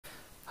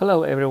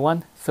Hello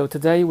everyone. So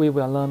today we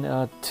will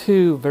learn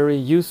two very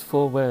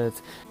useful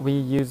words. We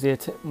use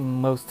it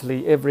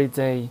mostly every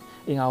day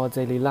in our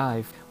daily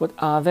life. What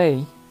are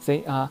they?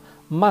 They are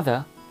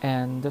mother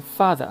and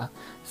father.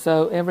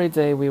 So every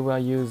day we will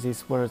use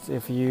these words.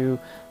 If you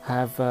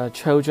have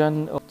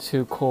children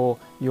to call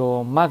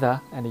your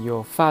mother and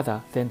your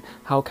father, then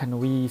how can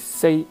we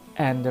say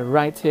and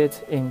write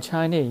it in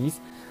Chinese?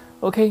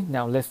 Okay,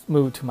 now let's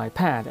move to my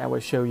pad. I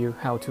will show you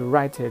how to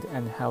write it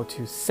and how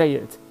to say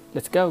it.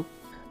 Let's go.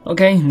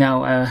 Okay,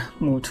 now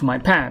move to my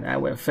pad. I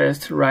will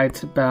first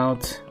write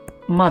about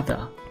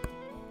mother.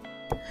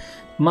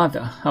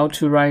 Mother, how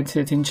to write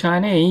it in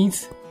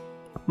Chinese?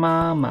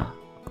 Mama.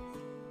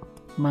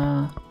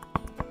 Ma.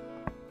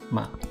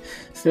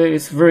 So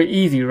it's very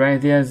easy,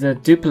 right? There's a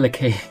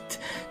duplicate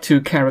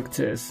two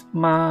characters.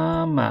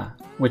 Mama,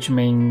 which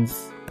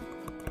means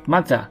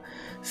mother.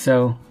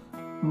 So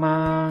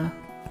ma.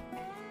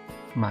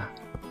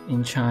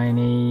 In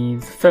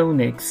Chinese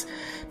phonics,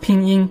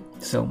 pinyin.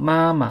 So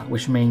mama,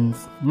 which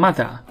means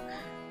mother,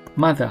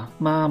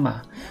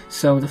 mama.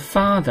 So the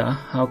father,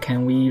 how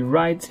can we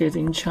write it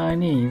in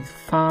Chinese?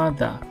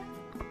 Father.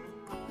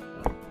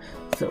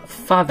 So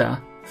father.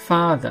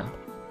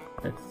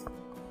 That's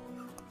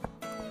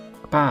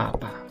爸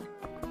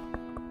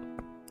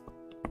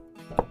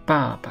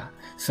爸.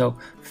 So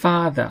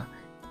father.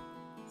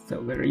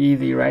 So very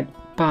easy, right?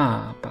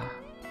 爸爸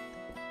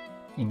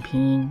in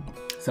pinyin.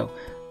 So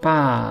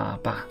爸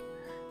爸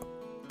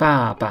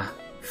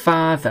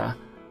father,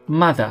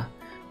 mother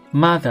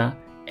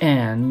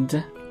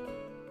and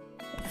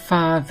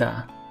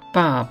father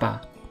爸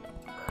爸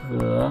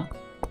和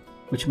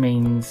which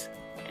means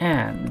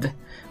and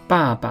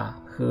爸爸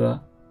和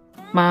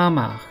妈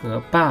妈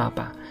和爸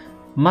爸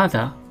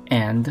mother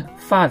and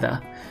father.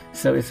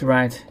 So it's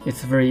right,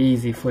 it's very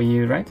easy for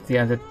you, right? The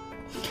other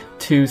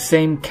two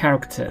same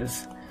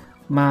characters.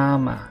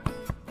 Mama.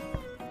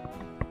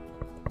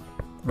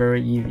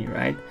 Very easy,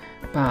 right?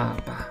 爸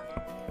爸.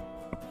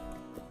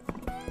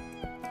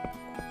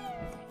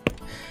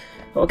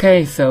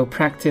 Okay, so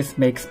practice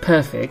makes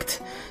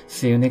perfect.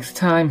 See you next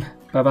time.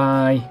 Bye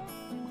bye.